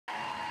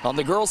On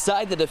the girls'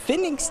 side, the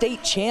defending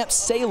state champs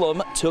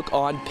Salem took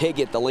on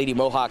Piggott. The Lady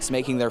Mohawks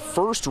making their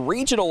first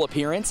regional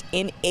appearance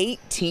in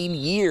 18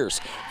 years.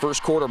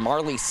 First quarter,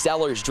 Marley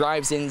Sellers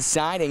drives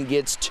inside and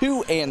gets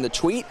two and the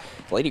tweet.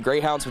 Lady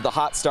Greyhounds with a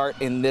hot start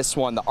in this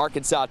one. The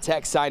Arkansas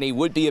Tech signing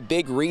would be a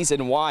big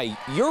reason why.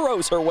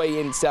 Euros her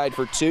way inside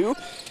for two.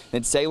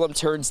 Then Salem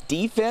turns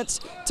defense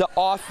to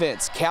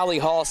offense. Callie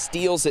Hall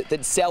steals it.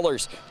 Then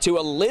Sellers to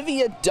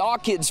Olivia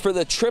Dawkins for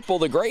the triple.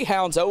 The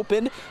Greyhounds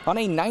opened on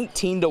a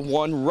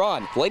 19-1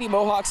 run. Lady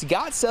Mohawks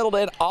got settled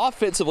in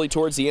offensively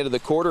towards the end of the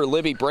quarter.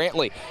 Libby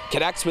Brantley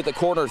connects with the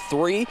corner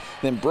three.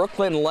 Then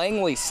Brooklyn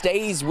Langley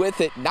stays with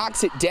it,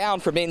 knocks it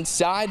down from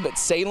inside, but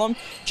Salem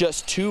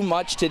just too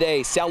much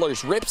today.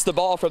 Sellers rips the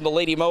ball from the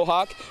Lady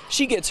Mohawk.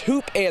 She gets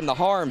hoop and the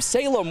harm.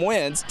 Salem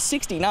wins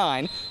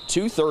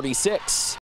 69-36.